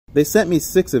They sent me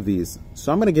 6 of these,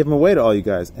 so I'm going to give them away to all you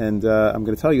guys, and I'm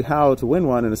going to tell you how to win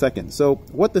one in a second. So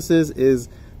what this is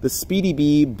the Speedy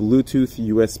Bee Bluetooth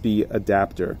USB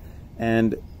adapter,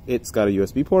 and it's got a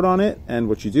USB port on it, and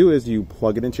what you do is you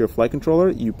plug it into your flight controller.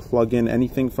 You plug in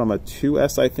anything from a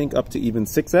 2S, I think, up to even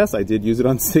 6S. I did use it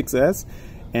on 6S,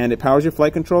 and it powers your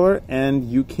flight controller, and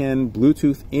you can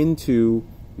Bluetooth into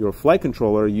your flight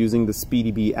controller using the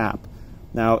Speedy Bee app.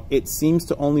 Now, it seems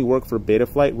to only work for beta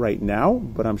flight right now,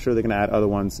 but I'm sure they're going to add other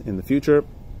ones in the future.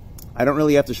 I don't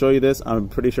really have to show you this. I'm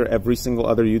pretty sure every single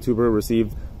other YouTuber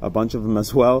received a bunch of them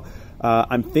as well.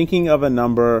 I'm thinking of a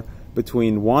number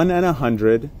between 1 and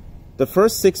 100. The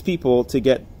first 6 people to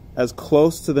get as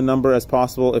close to the number as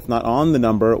possible, if not on the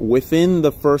number, within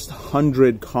the first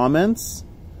 100 comments,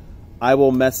 I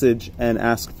will message and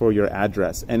ask for your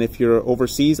address. And if you're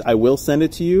overseas, I will send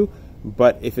it to you.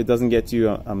 But if it doesn't get to you,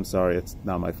 I'm sorry, it's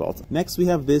not my fault. Next, we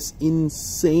have this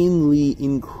insanely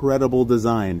incredible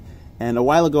design. And a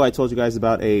while ago, I told you guys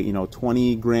about a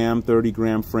 20 gram, 30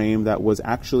 gram frame that was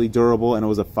actually durable, and it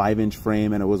was a 5-inch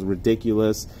frame, and it was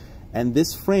ridiculous. And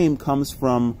this frame comes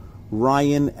from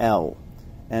Ryan L.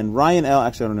 And Ryan L,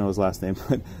 actually I don't know his last name,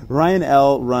 but Ryan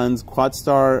L runs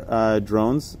QuadStar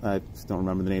drones. I don't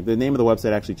remember the name. The name of the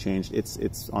website actually changed.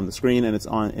 It's on the screen, and it's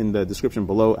in the description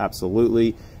below,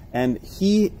 absolutely. And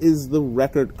he is the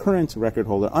current record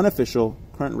holder, unofficial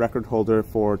current record holder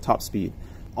for top speed.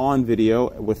 On video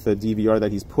with the DVR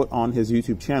that he's put on his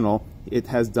YouTube channel, it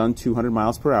has done 200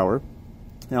 miles per hour.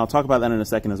 And I'll talk about that in a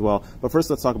second as well. But first,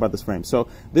 let's talk about this frame. So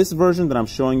this version that I'm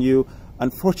showing you,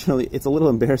 unfortunately, it's a little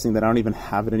embarrassing that I don't even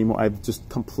have it anymore. I've just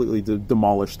completely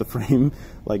demolished the frame,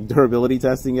 like durability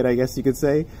testing it, I guess you could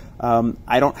say.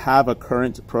 I don't have a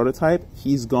current prototype.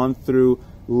 He's gone through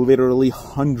literally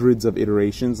hundreds of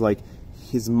iterations. Like,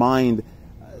 his mind,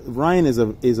 Ryan is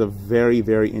a very,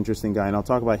 very interesting guy, and I'll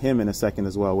talk about him in a second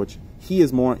as well, which he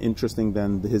is more interesting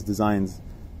than his designs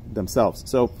themselves.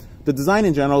 So the design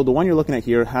in general, the one you're looking at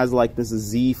here, has like this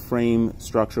Z frame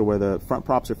structure where the front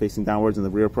props are facing downwards and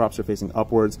the rear props are facing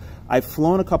upwards. I've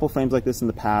flown a couple frames like this in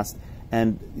the past,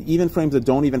 and even frames that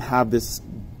don't even have this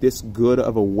good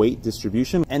of a weight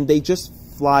distribution, and they just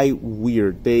fly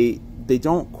weird. They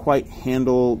don't quite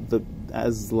handle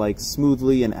as like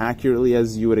smoothly and accurately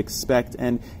as you would expect.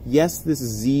 And yes, this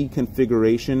Z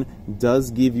configuration does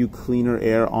give you cleaner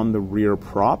air on the rear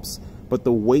props, but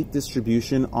the weight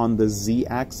distribution on the Z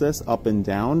axis up and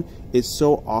down is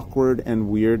so awkward and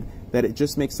weird that it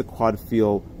just makes the quad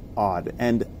feel odd.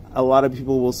 And a lot of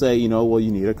people will say, well,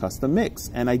 you need a custom mix.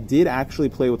 And I did actually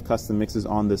play with custom mixes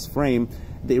on this frame.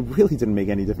 They really didn't make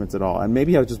any difference at all. And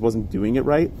maybe I just wasn't doing it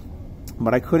right,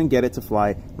 but I couldn't get it to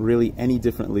fly really any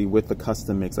differently with the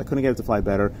custom mix. I couldn't get it to fly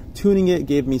better. Tuning it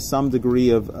gave me some degree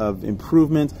of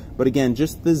improvement, but again,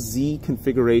 just the Z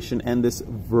configuration and this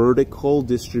vertical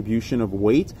distribution of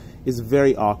weight is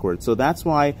very awkward. So that's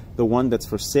why the one that's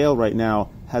for sale right now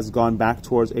has gone back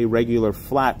towards a regular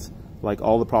flat, like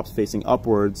all the props facing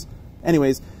upwards.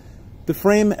 Anyways, the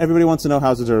frame, everybody wants to know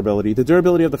how's the durability. The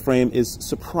durability of the frame is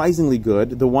surprisingly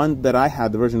good. The one that I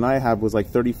had, the version I had, was like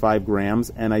 35 grams,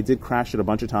 and I did crash it a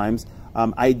bunch of times.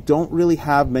 I don't really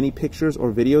have many pictures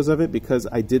or videos of it because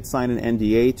I did sign an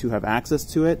NDA to have access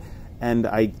to it, and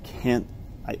I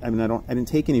didn't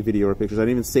take any video or pictures. I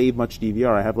didn't even save much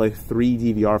DVR. I have like 3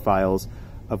 DVR files,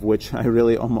 of which I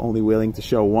really am only willing to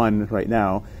show one right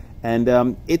now.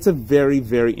 And it's a very,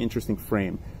 very interesting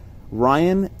frame.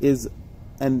 Ryan is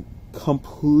an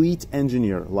complete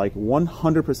engineer, like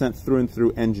 100% through and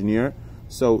through engineer,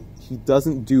 so he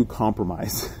doesn't do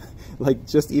compromise. Like,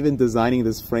 just even designing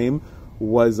this frame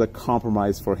was a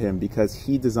compromise for him because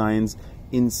he designs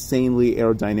insanely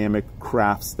aerodynamic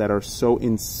crafts that are so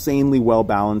insanely well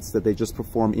balanced that they just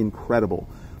perform incredible.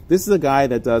 This is a guy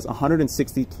that does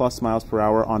 160 plus miles per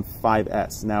hour on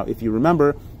 5S. Now, if you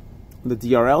remember, the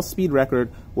DRL speed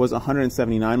record was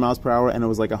 179 miles per hour, and it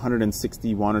was like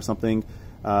 161 or something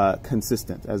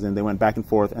consistent, as in they went back and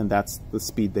forth, and that's the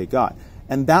speed they got.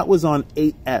 And that was on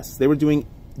 8S. They were doing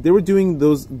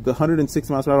the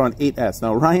 160 miles per hour on 8S.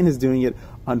 Now Ryan is doing it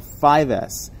on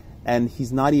 5S, and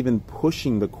he's not even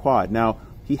pushing the quad. Now,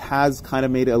 he has kind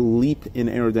of made a leap in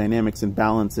aerodynamics and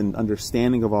balance and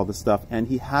understanding of all this stuff, and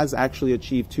he has actually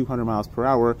achieved 200 miles per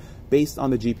hour based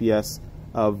on the GPS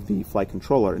of the flight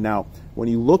controller. Now, when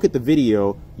you look at the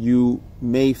video, you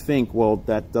may think, well,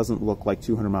 that doesn't look like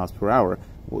 200 miles per hour.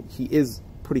 Well, he is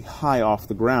pretty high off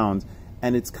the ground,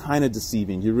 and it's kind of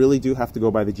deceiving. You really do have to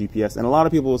go by the GPS, and a lot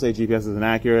of people will say GPS is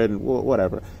inaccurate, and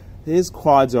whatever. His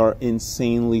quads are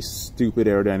insanely stupid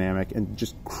aerodynamic and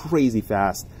just crazy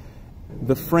fast.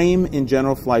 The frame in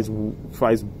general flies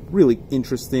really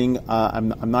interesting.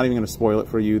 I'm not even going to spoil it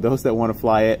for you. Those that want to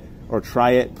fly it or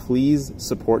try it, please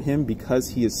support him, because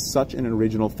he is such an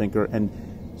original thinker and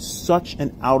such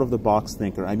an out-of-the-box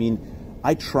thinker. I mean,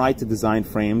 I tried to design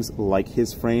frames like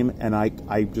his frame, and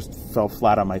I just fell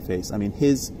flat on my face. I mean,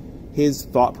 his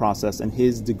thought process and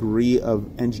his degree of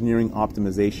engineering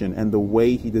optimization and the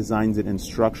way he designs it and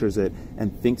structures it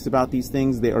and thinks about these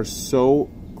things, they are so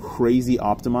crazy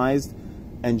optimized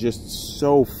and just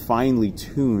so finely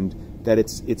tuned that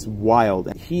it's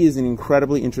wild. He is an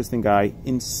incredibly interesting guy,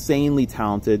 insanely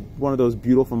talented, one of those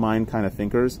beautiful mind kind of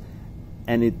thinkers,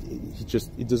 and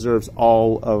it deserves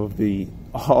all of the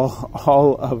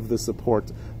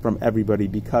support from everybody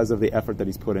because of the effort that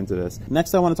he's put into this.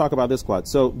 Next, I want to talk about this quad.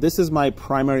 So this is my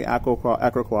primary acro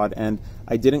quad, and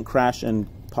I didn't crash and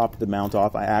pop the mount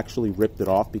off. I actually ripped it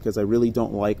off because I really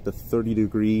don't like the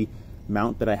 30-degree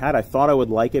mount that I had. I thought I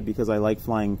would like it because I like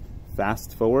flying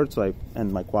fast forward,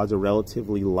 and my quads are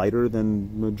relatively lighter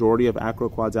than majority of acro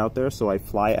quads out there, so I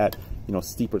fly at, you know,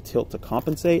 steeper tilt to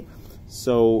compensate.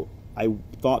 So I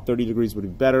thought 30 degrees would be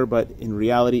better, but in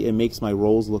reality it makes my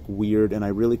rolls look weird, and I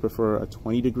really prefer a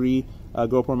 20-degree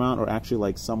GoPro mount, or actually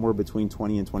like somewhere between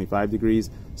 20 and 25 degrees.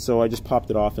 So I just popped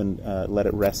it off and let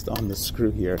it rest on the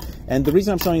screw here. And the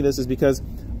reason I'm showing you this is because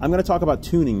I'm going to talk about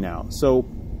tuning now. So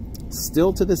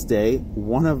still to this day,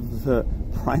 one of the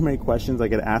primary questions I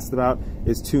get asked about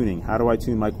is tuning. How do I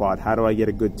tune my quad? How do I get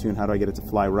a good tune? How do I get it to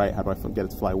fly right? How do I get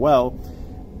it to fly well?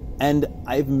 And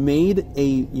I've made a,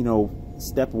 you know,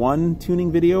 step 1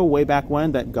 tuning video way back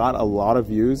when that got a lot of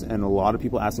views and a lot of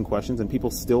people asking questions, and people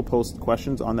still post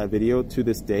questions on that video to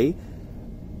this day.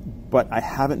 But I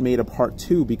haven't made a part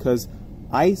 2 because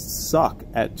I suck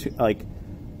at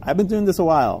I've been doing this a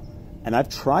while, and I've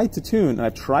tried to tune and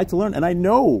I've tried to learn, and I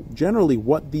know generally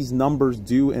what these numbers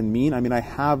do and mean. I mean, I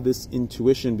have this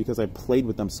intuition because I played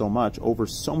with them so much over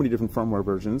so many different firmware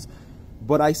versions,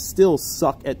 but I still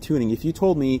suck at tuning. If you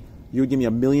told me you would give me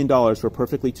 $1 million for a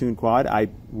perfectly tuned quad, I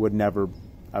would never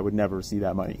see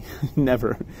that money.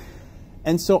 Never.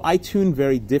 And so I tune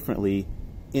very differently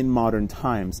in modern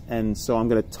times. And so I'm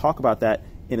going to talk about that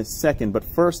in a second. But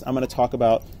first, I'm going to talk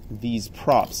about these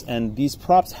props. And these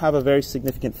props have a very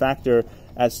significant factor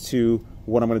as to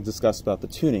what I'm going to discuss about the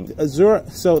tuning. Azure,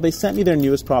 so they sent me their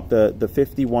newest prop, the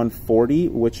 5140,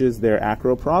 which is their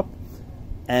acro prop.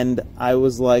 And I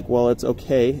was like, well, it's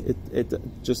okay. It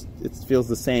feels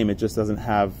the same. It just doesn't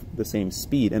have the same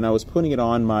speed. And I was putting it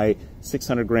on my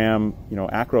 600-gram, you know,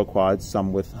 acro quads,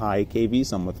 some with high kV,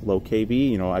 some with low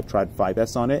kV. You know, I've tried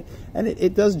 5S on it, and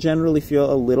it does generally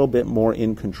feel a little bit more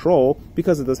in control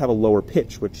because it does have a lower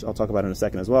pitch, which I'll talk about in a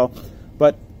second as well.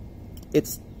 But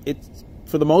it's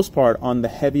for the most part on the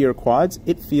heavier quads,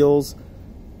 it feels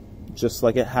just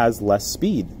like it has less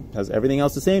speed. It has everything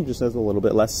else the same, just has a little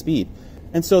bit less speed.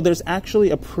 And so there's actually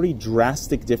a pretty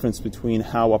drastic difference between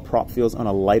how a prop feels on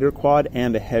a lighter quad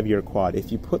and a heavier quad.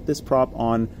 If you put this prop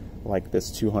on like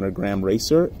this 200-gram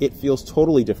racer, it feels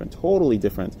totally different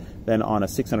than on a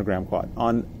 600-gram quad.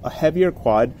 On a heavier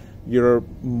quad, you're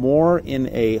more in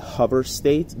a hover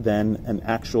state than an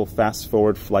actual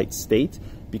fast-forward flight state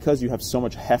because you have so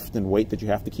much heft and weight that you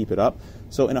have to keep it up.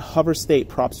 So in a hover state,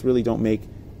 props really don't make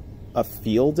a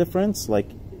feel difference. Like,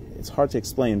 it's hard to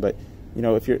explain, but you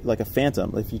know, if you're like a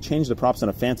Phantom, if you change the props on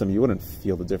a Phantom, you wouldn't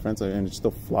feel the difference, and it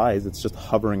still flies. It's just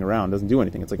hovering around, doesn't do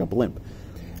anything. It's like a blimp.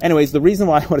 Anyways, the reason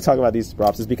why I want to talk about these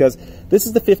props is because this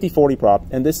is the 5040 prop,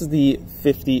 and this is the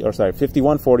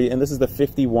 5140, and this is the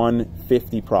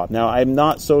 5150 prop. Now, I'm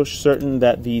not so certain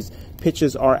that these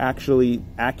pitches are actually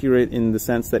accurate in the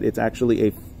sense that it's actually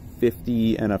a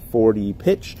 50 and a 40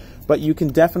 pitch, but you can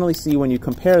definitely see when you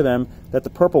compare them that the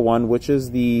purple one, which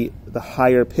is the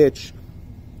higher pitch,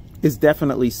 is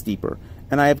definitely steeper.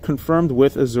 And I have confirmed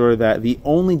with Azure that the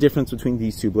only difference between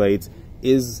these two blades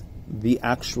is the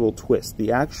actual twist,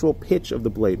 the actual pitch of the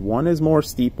blade. One is more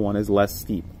steep, one is less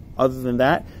steep. Other than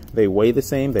that, they weigh the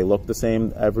same, they look the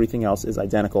same, everything else is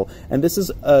identical. And this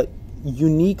is a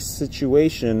unique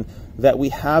situation that we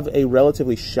have a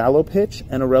relatively shallow pitch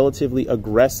and a relatively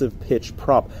aggressive pitch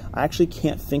prop. I actually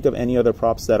can't think of any other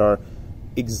props that are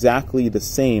exactly the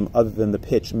same other than the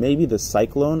pitch. Maybe the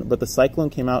Cyclone, but the Cyclone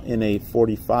came out in a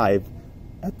 45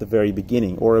 at the very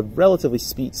beginning, or a relatively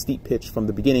steep pitch from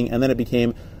the beginning, and then it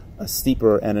became a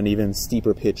steeper and an even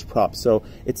steeper pitch prop. So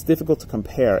it's difficult to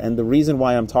compare, and the reason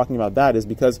why I'm talking about that is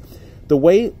because the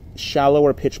way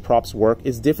shallower pitch props work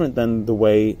is different than the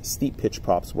way steep pitch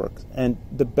props work. And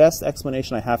the best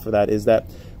explanation I have for that is that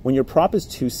when your prop is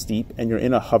too steep and you're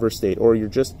in a hover state, or you're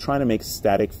just trying to make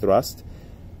static thrust,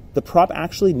 the prop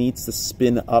actually needs to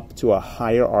spin up to a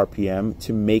higher RPM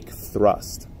to make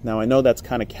thrust. Now, I know that's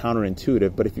kind of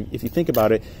counterintuitive, but if you think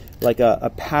about it, like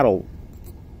a paddle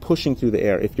pushing through the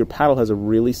air, if your paddle has a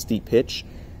really steep pitch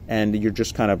and you're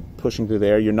just kind of pushing through the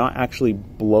air, you're not actually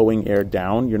blowing air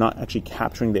down, you're not actually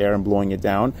capturing the air and blowing it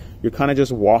down, you're kind of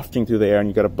just wafting through the air and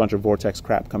you got a bunch of vortex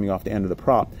crap coming off the end of the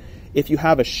prop. If you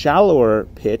have a shallower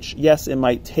pitch, yes, it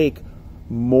might take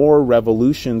more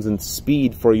revolutions and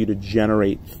speed for you to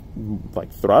generate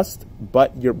like thrust,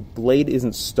 but your blade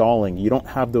isn't stalling. You don't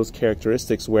have those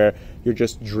characteristics where you're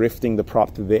just drifting the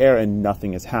prop through the air and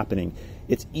nothing is happening.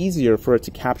 It's easier for it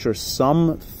to capture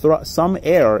some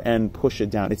air and push it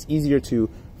down. It's easier to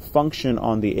function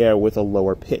on the air with a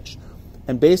lower pitch.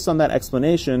 And based on that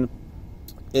explanation,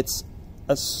 it's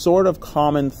a sort of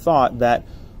common thought that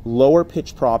lower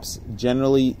pitch props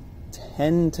generally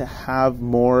tend to have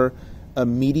more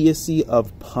immediacy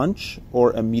of punch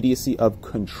or immediacy of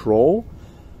control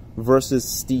versus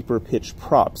steeper pitch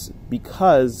props,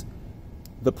 because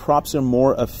the props are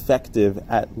more effective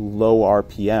at low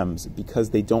RPMs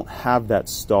because they don't have that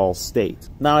stall state.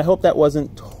 Now, I hope that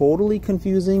wasn't totally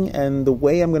confusing, and the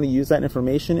way I'm going to use that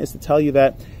information is to tell you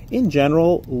that in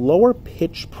general, lower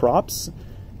pitch props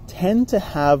tend to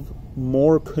have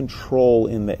more control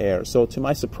in the air. So to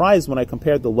my surprise, when I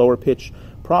compared the lower pitch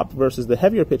prop versus the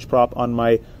heavier pitch prop on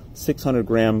my 600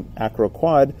 gram Acro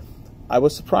Quad, I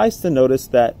was surprised to notice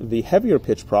that the heavier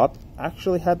pitch prop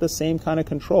actually had the same kind of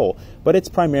control, but it's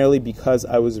primarily because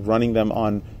I was running them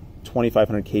on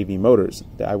 2500 kV motors.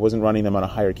 I wasn't running them on a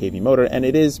higher kV motor, and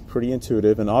it is pretty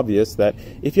intuitive and obvious that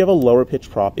if you have a lower pitch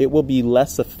prop, it will be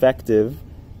less effective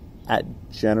at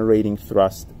generating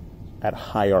thrust at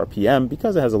high RPM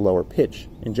because it has a lower pitch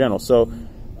in general. So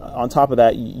on top of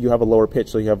that, you have a lower pitch,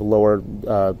 so you have a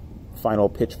lower final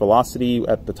pitch velocity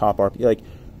at the top RPM. Like,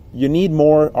 you need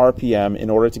more RPM in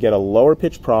order to get a lower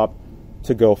pitch prop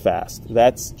to go fast.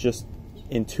 That's just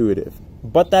intuitive.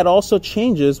 But that also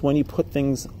changes when you put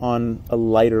things on a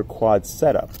lighter quad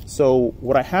setup. So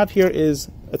what I have here is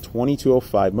a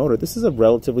 2205 motor. This is a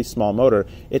relatively small motor.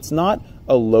 It's not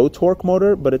a low torque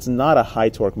motor, but it's not a high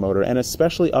torque motor. And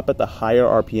especially up at the higher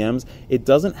RPMs, it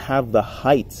doesn't have the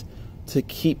height to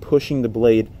keep pushing the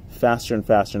blade faster and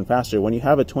faster and faster. When you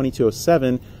have a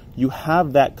 2207, you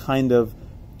have that kind of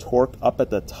torque up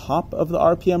at the top of the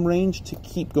RPM range to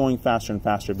keep going faster and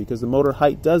faster, because the motor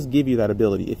height does give you that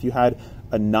ability. If you had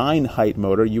a 9 height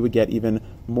motor, you would get even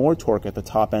more torque at the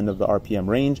top end of the RPM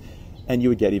range, and you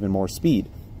would get even more speed,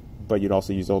 but you'd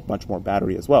also use a bunch more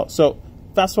battery as well. So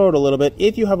fast forward a little bit,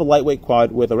 if you have a lightweight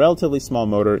quad with a relatively small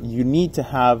motor, you need to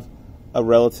have a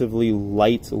relatively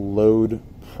light load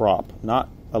prop, not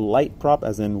a light prop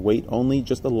as in weight only,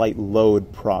 just a light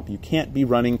load prop. You can't be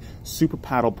running super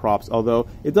paddle props, although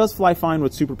it does fly fine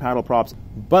with super paddle props.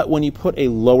 But when you put a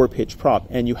lower pitch prop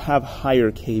and you have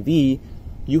higher kV,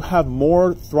 you have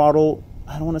more throttle,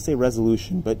 I don't want to say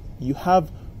resolution, but you have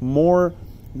more,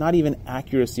 not even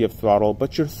accuracy of throttle,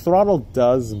 but your throttle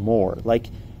does more. Like,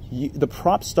 the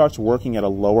prop starts working at a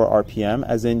lower RPM,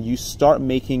 as in you start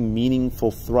making meaningful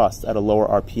thrust at a lower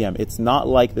RPM. It's not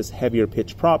like this heavier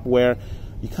pitch prop where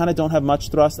you kind of don't have much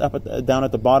thrust up at down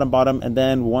at the bottom, and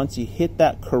then once you hit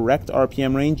that correct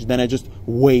RPM range, then it just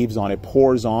waves on, it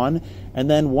pours on, and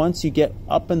then once you get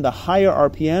up in the higher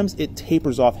RPMs, it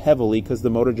tapers off heavily because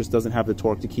the motor just doesn't have the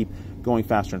torque to keep going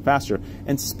faster and faster.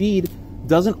 And speed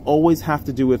doesn't always have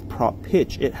to do with prop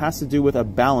pitch. It has to do with a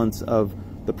balance of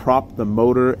the prop, the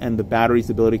motor, and the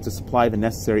battery's ability to supply the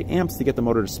necessary amps to get the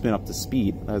motor to spin up to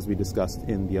speed, as we discussed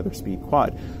in the other speed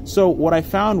quad. So what I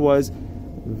found was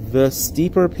the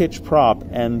steeper pitch prop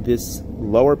and this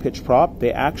lower pitch prop,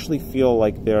 they actually feel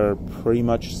like they're pretty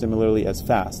much similarly as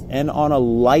fast. And on a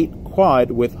light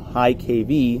quad with high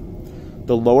kV,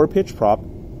 the lower pitch prop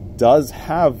does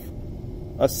have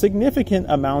a significant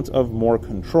amount of more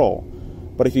control.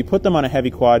 But if you put them on a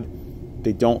heavy quad,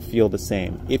 they don't feel the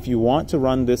same. If you want to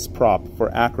run this prop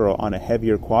for acro on a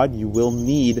heavier quad, you will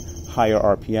need higher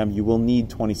RPM, you will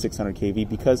need 2600 kV,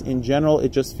 because in general it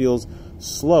just feels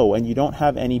slow and you don't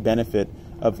have any benefit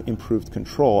of improved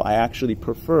control. I actually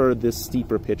prefer this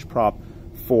steeper pitch prop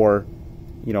for,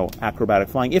 you know, acrobatic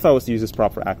flying, if I was to use this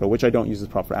prop for acro, which I don't use this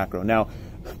prop for acro. Now,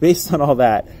 based on all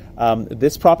that,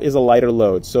 this prop is a lighter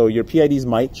load, so your PIDs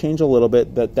might change a little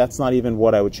bit, but that's not even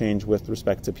what I would change with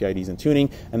respect to PIDs and tuning,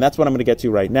 and that's what I'm going to get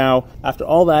to right now. After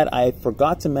all that, I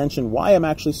forgot to mention why I'm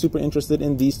actually super interested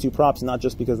in these two props, not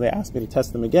just because they asked me to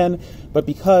test them again, but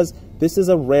because this is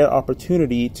a rare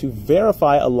opportunity to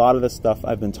verify a lot of the stuff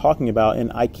I've been talking about,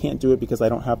 and I can't do it because I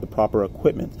don't have the proper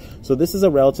equipment. So this is a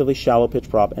relatively shallow pitch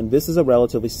prop, and this is a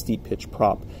relatively steep pitch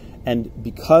prop. And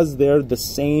because they're the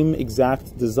same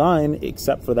exact design,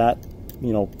 except for that,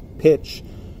 pitch,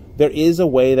 there is a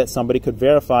way that somebody could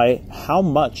verify how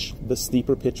much the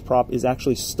steeper pitch prop is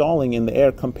actually stalling in the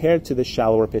air compared to the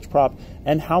shallower pitch prop,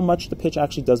 and how much the pitch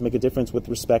actually does make a difference with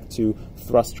respect to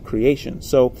thrust creation.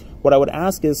 So what I would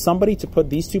ask is somebody to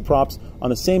put these two props on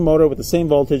the same motor with the same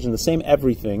voltage and the same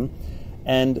everything,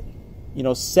 and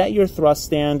set your thrust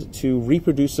stand to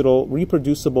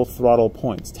reproducible throttle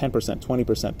points, 10%, 20%,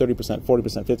 30%, 40%,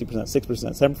 50%,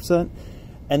 6%, 7%,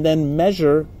 and then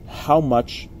measure how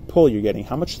much pull you're getting,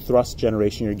 how much thrust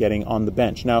generation you're getting on the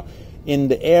bench. Now, in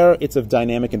the air, it's a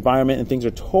dynamic environment and things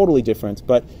are totally different,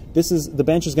 but the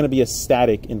bench is going to be a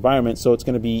static environment, so it's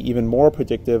going to be even more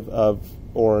predictive of,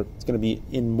 or it's going to be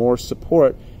in more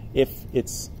support if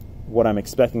it's what I'm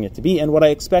expecting it to be. And what I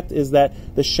expect is that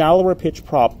the shallower pitch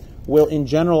prop will in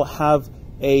general have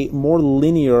a more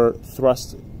linear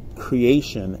thrust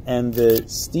creation, and the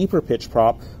steeper pitch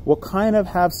prop will kind of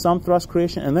have some thrust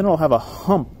creation, and then it'll have a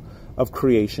hump of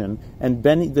creation, and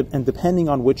depending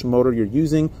on which motor you're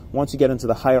using, once you get into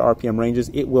the higher RPM ranges,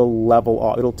 it will level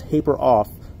off, it'll taper off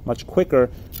much quicker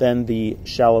than the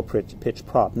shallow pitch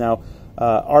prop. Now,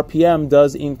 RPM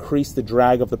does increase the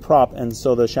drag of the prop, and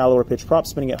so the shallower pitch prop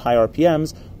spinning at high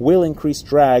RPMs will increase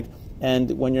drag,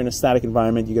 and when you're in a static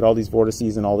environment, you get all these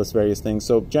vortices and all this various things.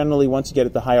 So generally, once you get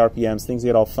at the high RPMs, things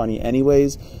get all funny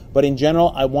anyways. But in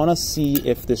general, I want to see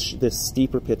if this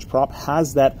steeper pitch prop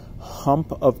has that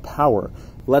hump of power.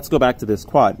 Let's go back to this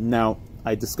quad. Now,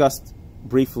 I discussed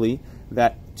briefly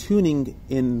that tuning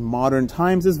in modern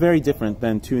times is very different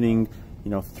than tuning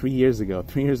 3 years ago.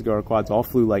 3 years ago, our quads all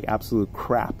flew like absolute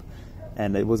crap,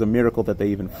 and it was a miracle that they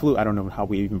even flew. I don't know how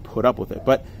we even put up with it,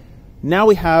 but now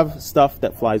we have stuff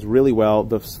that flies really well.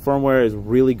 The firmware is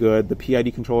really good. The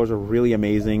PID controllers are really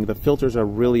amazing. The filters are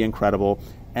really incredible,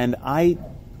 and I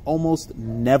almost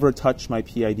never touch my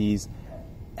PIDs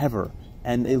ever.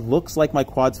 And it looks like my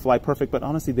quads fly perfect, but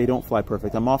honestly, they don't fly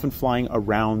perfect. I'm often flying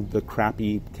around the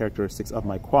crappy characteristics of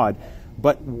my quad.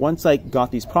 But once I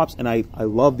got these props, and I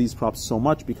love these props so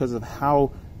much because of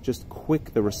how just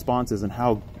quick the response is and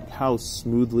how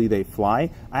smoothly they fly,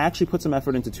 I actually put some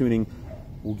effort into tuning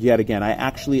yet again. I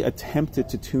actually attempted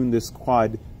to tune this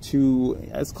quad to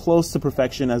as close to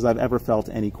perfection as I've ever felt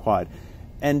any quad.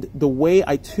 And the way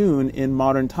I tune in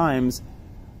modern times,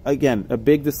 again, a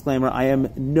big disclaimer, I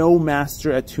am no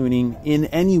master at tuning in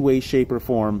any way, shape, or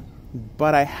form,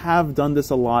 but I have done this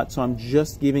a lot, so I'm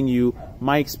just giving you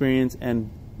my experience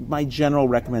and my general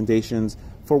recommendations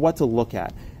for what to look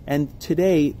at. And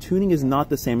today, tuning is not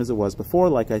the same as it was before.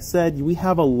 Like I said, we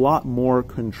have a lot more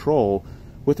control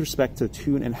with respect to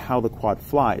tune and how the quad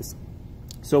flies.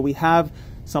 So we have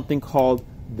something called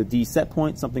the D set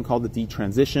point, something called the D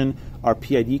transition. Our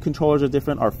PID controllers are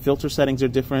different. Our filter settings are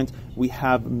different. We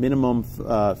have minimum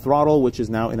throttle, which is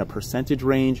now in a percentage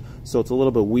range, so it's a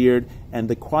little bit weird. And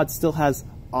the quad still has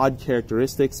odd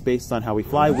characteristics based on how we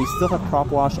fly. We still have prop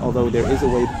wash, although there is a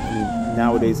way,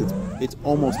 nowadays it's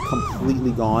almost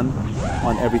completely gone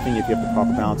on everything if you have the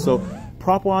proper balance. So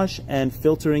prop wash and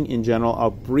filtering in general,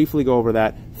 I'll briefly go over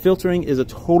that. Filtering is a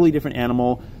totally different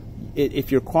animal.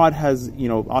 If your quad has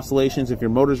oscillations, if your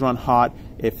motors run hot,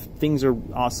 if things are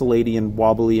oscillating and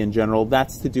wobbly in general,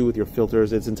 that's to do with your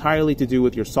filters. It's entirely to do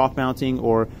with your soft mounting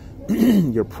or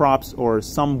your props or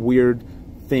some weird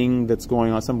thing that's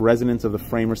going on, some resonance of the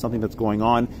frame or something that's going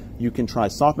on. You can try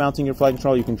soft mounting your flight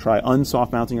controller, you can try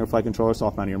unsoft mounting your flight controller,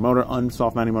 soft mounting your motor,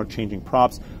 unsoft mounting your motor, changing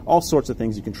props, all sorts of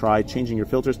things you can try, changing your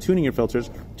filters, tuning your filters.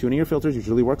 Tuning your filters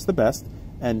usually works the best,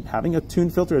 and having a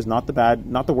tuned filter is not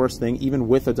the worst thing, even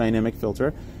with a dynamic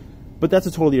filter. But that's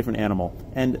a totally different animal.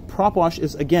 And prop wash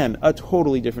is, again, a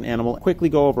totally different animal. Quickly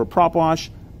go over prop wash.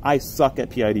 I suck at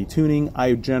PID tuning.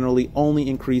 I generally only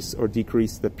increase or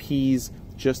decrease the P's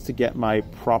just to get my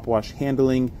prop wash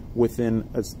handling within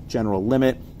a general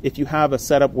limit. If you have a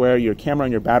setup where your camera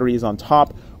and your battery is on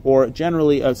top, or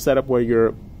generally a setup where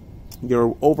your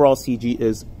overall CG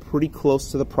is pretty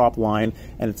close to the prop line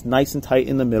and it's nice and tight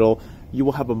in the middle, you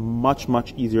will have a much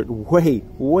easier,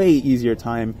 way easier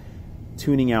time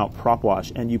tuning out prop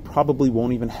wash, and you probably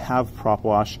won't even have prop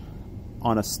wash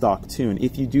on a stock tune.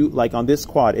 If you do, like on this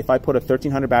quad, if I put a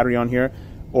 1300 battery on here,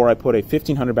 or I put a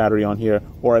 1500 battery on here,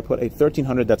 or I put a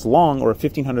 1300 that's long or a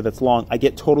 1500 that's long, I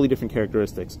get totally different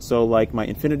characteristics. So like my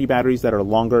infinity batteries that are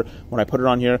longer, when I put it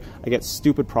on here, I get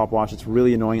stupid prop wash. It's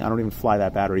really annoying. I don't even fly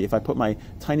that battery. If I put my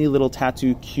tiny little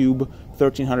Tattoo Cube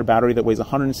 1300 battery that weighs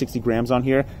 160 grams on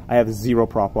here, I have zero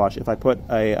prop wash. If I put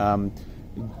a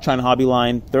China Hobby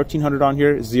line, 1300 on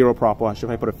here, 0 prop wash. If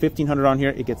I put a 1500 on here,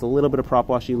 it gets a little bit of prop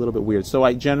washy, a little bit weird. So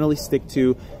I generally stick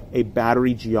to a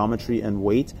battery geometry and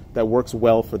weight that works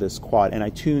well for this quad, and I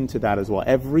tune to that as well.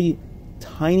 Every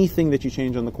tiny thing that you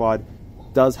change on the quad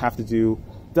does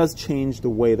change the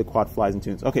way the quad flies and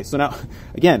tunes. Okay, so now,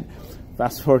 again,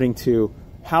 fast forwarding to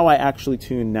how I actually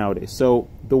tune nowadays. So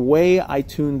the way I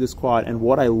tune this quad and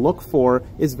what I look for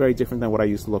is very different than what I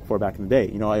used to look for back in the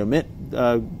day. You know, I omit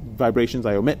vibrations,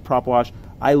 I omit prop wash.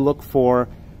 I look for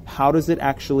how does it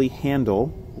actually handle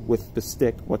with the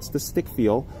stick, what's the stick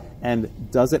feel,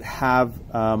 and does it have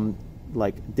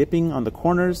like dipping on the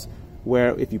corners,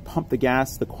 where if you pump the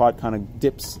gas, the quad kind of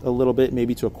dips a little bit,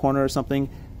 maybe to a corner or something.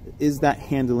 Is that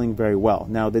handling very well?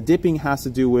 Now, the dipping has to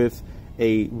do with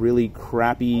a really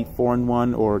crappy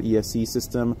 4-in-1 or ESC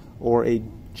system, or a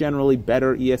generally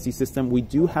better ESC system. We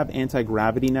do have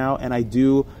anti-gravity now, and I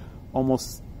do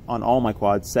almost on all my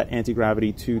quads set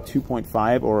anti-gravity to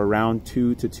 2.5 or around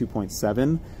 2 to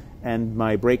 2.7, and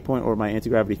my breakpoint or my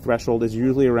anti-gravity threshold is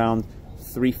usually around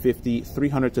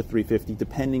 300 to 350,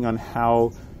 depending on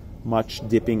how much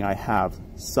dipping I have.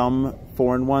 Some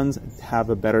 4-in-1s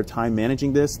have a better time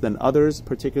managing this than others,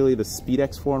 particularly the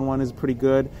SpeedX 4-in-1 is pretty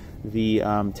good. The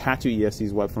Tattoo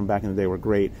ESCs from back in the day were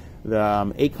great.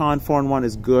 The Acon 4-in-1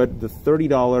 is good. The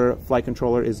 $30 flight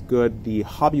controller is good. The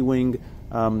Hobby Wing,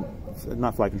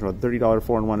 not flight controller, $30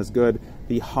 4-in-1 is good.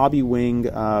 The Hobby Wing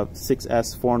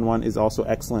 6S 4-in-1 is also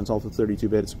excellent. It's also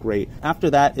 32-bit. It's great. After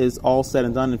that is all said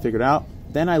and done and figured out,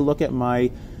 then I look at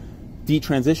my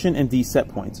detransition and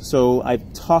desetpoint. So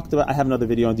I've talked about, I have another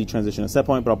video on detransition and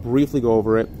setpoint, but I'll briefly go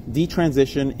over it.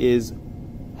 Detransition is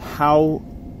how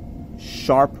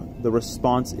sharp the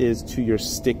response is to your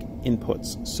stick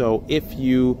inputs. So if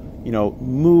you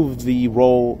move the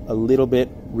roll a little bit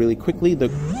really quickly, the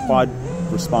quad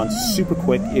responds super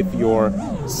quick if your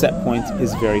set point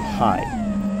is very high.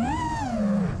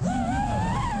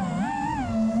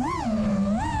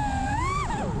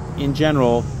 In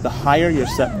general, the higher your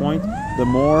set point, the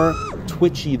more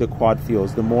twitchy the quad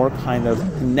feels, the more kind of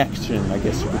connection, I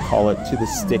guess you could call it, to the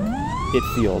stick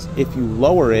it feels. If you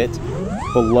lower it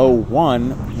below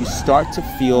 1, you start to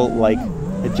feel like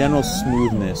a general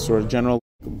smoothness or a general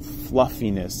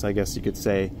fluffiness, I guess you could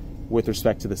say, with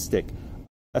respect to the stick.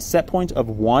 A set point of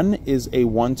 1 is a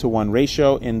 1-to-1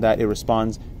 ratio in that it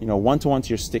responds, 1-to-1 to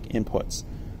your stick inputs.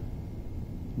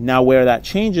 Now, where that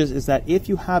changes is that if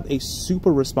you have a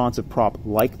super responsive prop,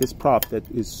 like this prop that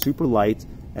is super light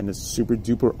and is super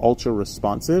duper ultra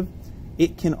responsive,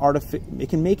 it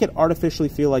can make it artificially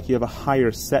feel like you have a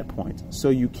higher set point. So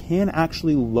you can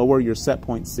actually lower your set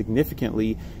point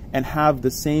significantly and have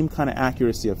the same kind of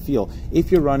accuracy of feel.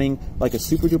 If you're running like a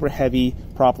super duper heavy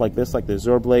prop like this, like the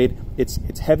Azure blade, it's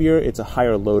heavier, it's a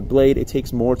higher load blade, it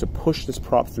takes more to push this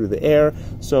prop through the air,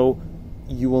 so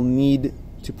you will need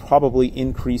to probably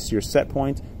increase your set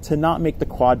point to not make the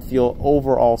quad feel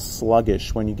overall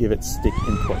sluggish when you give it stick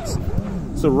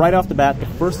inputs. So right off the bat, the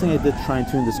first thing I did to try and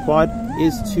tune this quad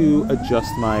is to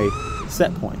adjust my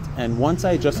set point. And once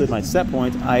I adjusted my set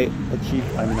point, I achieved,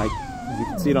 you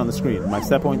can see it on the screen, my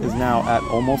set point is now at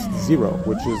almost 0,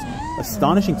 which is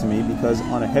astonishing to me because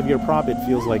on a heavier prop, it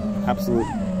feels like absolute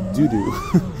doo-doo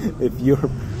if your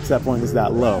set point is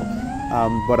that low.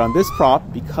 But on this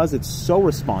prop, because it's so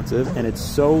responsive and it's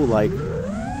so like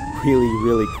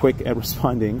really quick at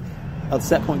responding, a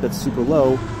set point that's super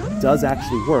low does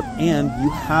actually work, and you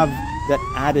have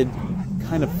that added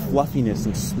kind of fluffiness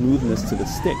and smoothness to the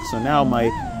stick. So now my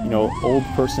old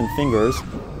person fingers,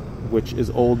 which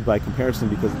is old by comparison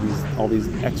because all these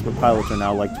expert pilots are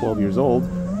now like 12 years old,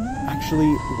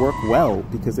 actually work well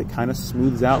because it kind of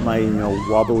smooths out my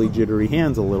wobbly jittery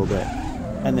hands a little bit.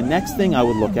 And the next thing I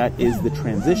would look at is the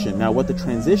transition. Now what the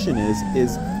transition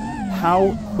is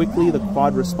how quickly the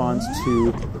quad responds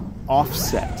to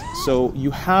offset. So you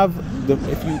have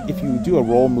if you do a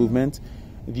roll movement,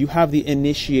 you have the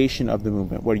initiation of the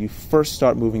movement where you first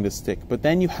start moving the stick, but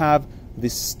then you have the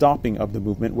stopping of the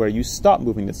movement where you stop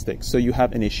moving the stick. So you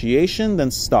have initiation, then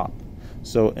stop.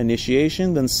 So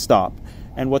initiation, then stop.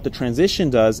 And what the transition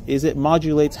does is it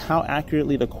modulates how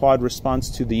accurately the quad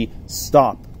responds to the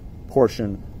stop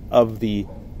portion of the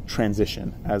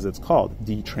transition, as it's called,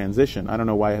 detransition. I don't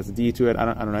know why it has a D to it. I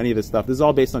don't know any of this stuff. This is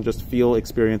all based on just feel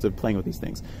experience of playing with these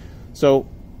things. So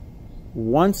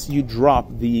once you drop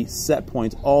the set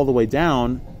point all the way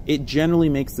down, it generally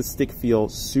makes the stick feel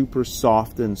super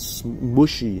soft and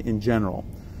mushy in general.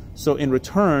 So in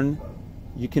return,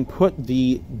 you can put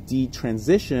the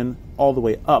detransition all the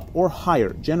way up or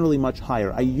higher, generally much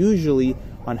higher. I usually,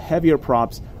 on heavier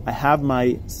props, I have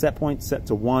my set point set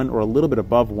to 1 or a little bit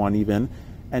above 1 even,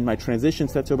 and my transition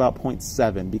set to about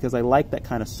 0.7 because I like that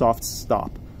kind of soft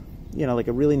stop, you know, like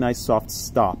a really nice soft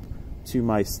stop to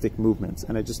my stick movements,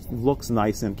 and it just looks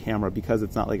nice in camera because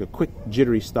it's not like a quick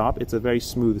jittery stop, it's a very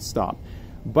smooth stop.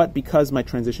 But because my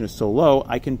transition is so low,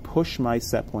 I can push my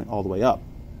set point all the way up.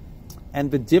 And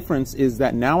the difference is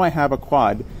that now I have a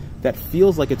quad that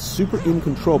feels like it's super in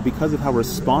control because of how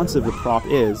responsive the prop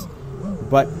is,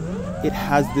 but it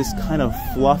has this kind of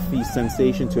fluffy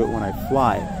sensation to it when I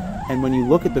fly. And when you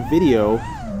look at the video,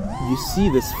 you see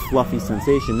this fluffy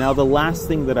sensation. Now, the last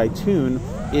thing that I tune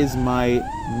is my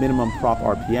minimum prop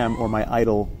RPM, or my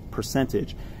idle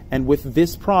percentage. And with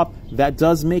this prop, that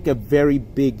does make a very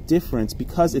big difference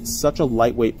because it's such a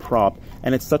lightweight prop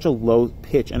and it's such a low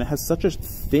pitch and it has such a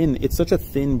thin, it's such a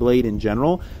thin blade in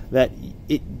general that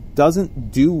it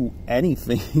doesn't do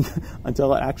anything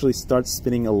until it actually starts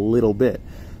spinning a little bit.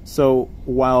 So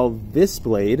while this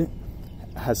blade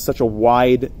has such a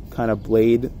wide kind of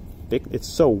blade, it's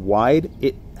so wide,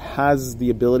 it has the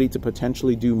ability to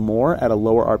potentially do more at a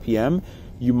lower RPM.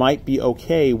 You might be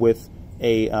okay with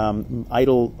a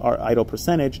idle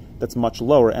percentage that's much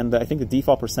lower, and I think the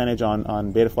default percentage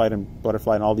on Betaflight and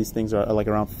Butterfly and all these things are like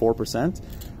around 4%.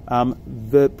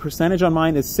 The percentage on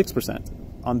mine is 6%.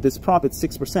 On this prop, it's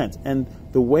 6%, and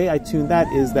the way I tune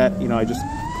that is that, you know, I just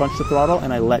punch the throttle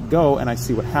and I let go and I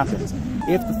see what happens.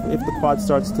 If the quad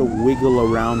starts to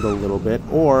wiggle around a little bit,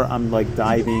 or I'm like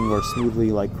diving or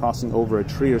smoothly like crossing over a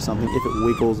tree or something, if it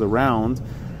wiggles around,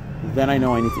 then I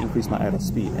know I need to increase my idle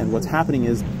speed. And what's happening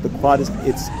is the quad is,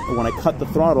 when I cut the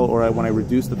throttle or when I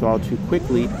reduce the throttle too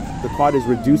quickly, the quad is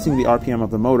reducing the RPM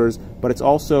of the motors, but it's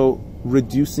also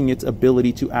reducing its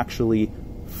ability to actually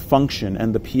function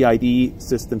and the PID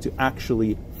system to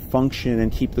actually function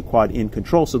and keep the quad in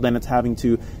control. So then it's having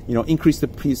to, you know, increase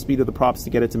the speed of the props to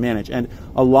get it to manage. And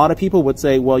a lot of people would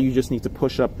say, well, you just need to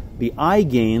push up the I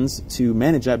gains to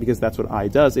manage that, because that's what I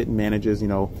does. It manages, you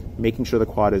know, making sure the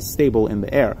quad is stable in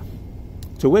the air.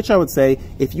 To which I would say,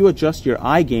 if you adjust your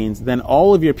I gains, then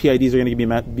all of your PIDs are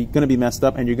going to be messed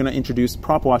up, and you're going to introduce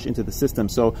prop wash into the system.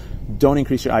 So don't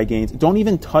increase your I gains. Don't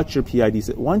even touch your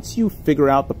PIDs. Once you figure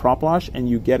out the prop wash and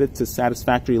you get it to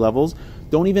satisfactory levels,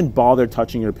 don't even bother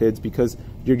touching your PIDs, because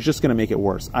you're just going to make it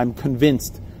worse. I'm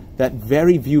convinced that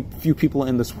very few people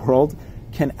in this world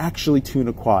can actually tune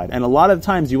a quad. And a lot of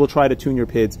times you will try to tune your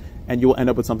PIDs and you will end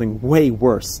up with something way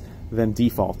worse than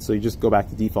default. So you just go back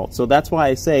to default. So that's why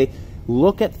I say,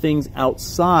 look at things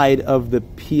outside of the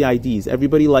PIDs.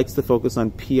 Everybody likes to focus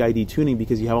on PID tuning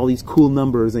because you have all these cool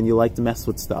numbers and you like to mess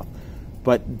with stuff.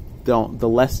 But don't. The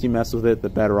less you mess with it, the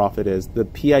better off it is. The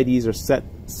PIDs are set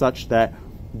such that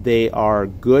they are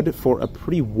good for a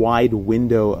pretty wide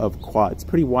window of quads,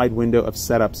 pretty wide window of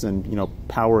setups and, you know,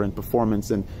 power and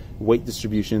performance and weight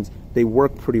distributions. They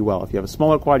work pretty well. If you have a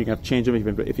smaller quad, you're going to have to change them.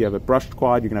 If you have a brushed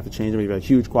quad, you're going to have to change them. If you have a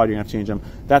huge quad, you're going to have to change them.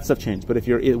 That stuff changes. But if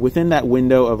you're within that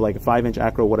window of like a 5-inch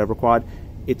acro whatever quad,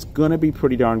 it's going to be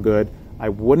pretty darn good. I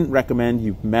wouldn't recommend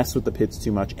you mess with the PIDs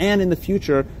too much. And in the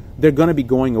future, they're going to be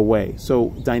going away. So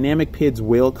dynamic PIDs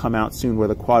will come out soon, where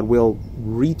the quad will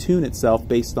retune itself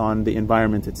based on the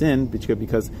environment it's in,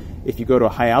 because if you go to a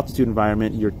high altitude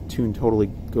environment, your tune totally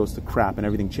goes to crap and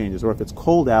everything changes. Or if it's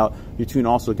cold out, your tune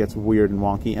also gets weird and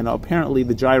wonky. And apparently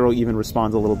the gyro even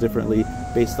responds a little differently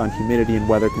based on humidity and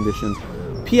weather conditions.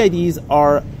 PIDs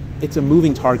are, it's a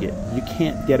moving target. You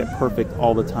can't get it perfect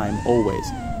all the time, always.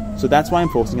 So that's why I'm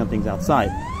focusing on things outside.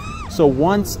 So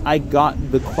once I got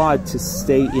the quad to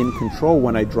stay in control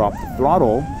when I dropped the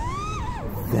throttle,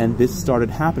 then this started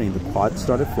happening. The quad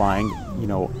started flying, you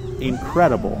know,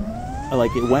 incredible.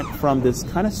 Like, it went from this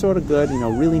kind of sort of good, you know,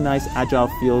 really nice agile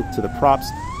feel to the props,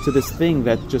 to this thing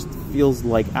that just feels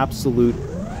like absolute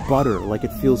butter. Like,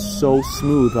 it feels so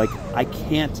smooth. Like, I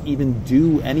can't even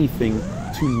do anything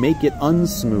to make it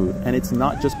unsmooth. And it's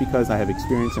not just because I have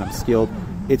experience and I'm skilled.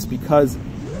 It's because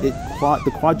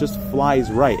the quad just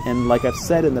flies right. And like I've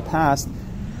said in the past,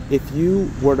 if you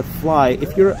were to fly,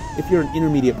 if you're an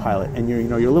intermediate pilot and you're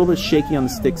a little bit shaky on the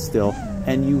stick still,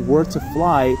 and you were to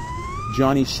fly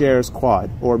Johnny Scher's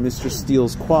quad or Mr.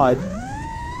 Steele's quad,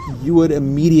 you would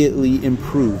immediately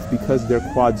improve, because their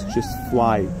quads just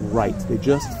fly right. They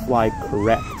just fly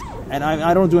correct. And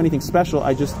I don't do anything special.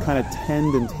 I just kind of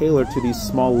tend and tailor to these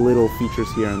small little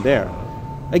features here and there.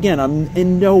 Again, I'm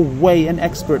in no way an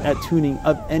expert at tuning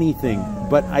of anything,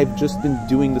 but I've just been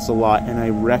doing this a lot, and I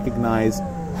recognize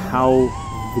how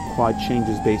the quad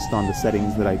changes based on the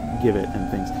settings that I give it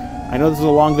and things. I know this is a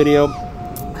long video.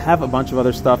 I have a bunch of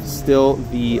other stuff still.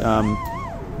 The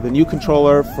new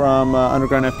controller from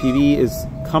Underground FPV is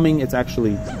coming. It's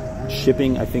actually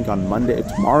shipping, I think, on Monday,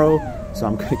 tomorrow. so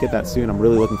I'm going to get that soon. I'm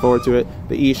really looking forward to it.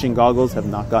 The Yixing goggles have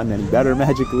not gotten any better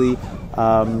magically.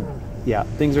 Yeah,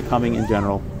 things are coming in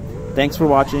general. Thanks for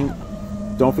watching.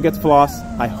 Don't forget to floss.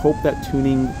 I hope that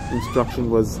tuning instruction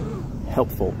was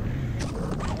helpful.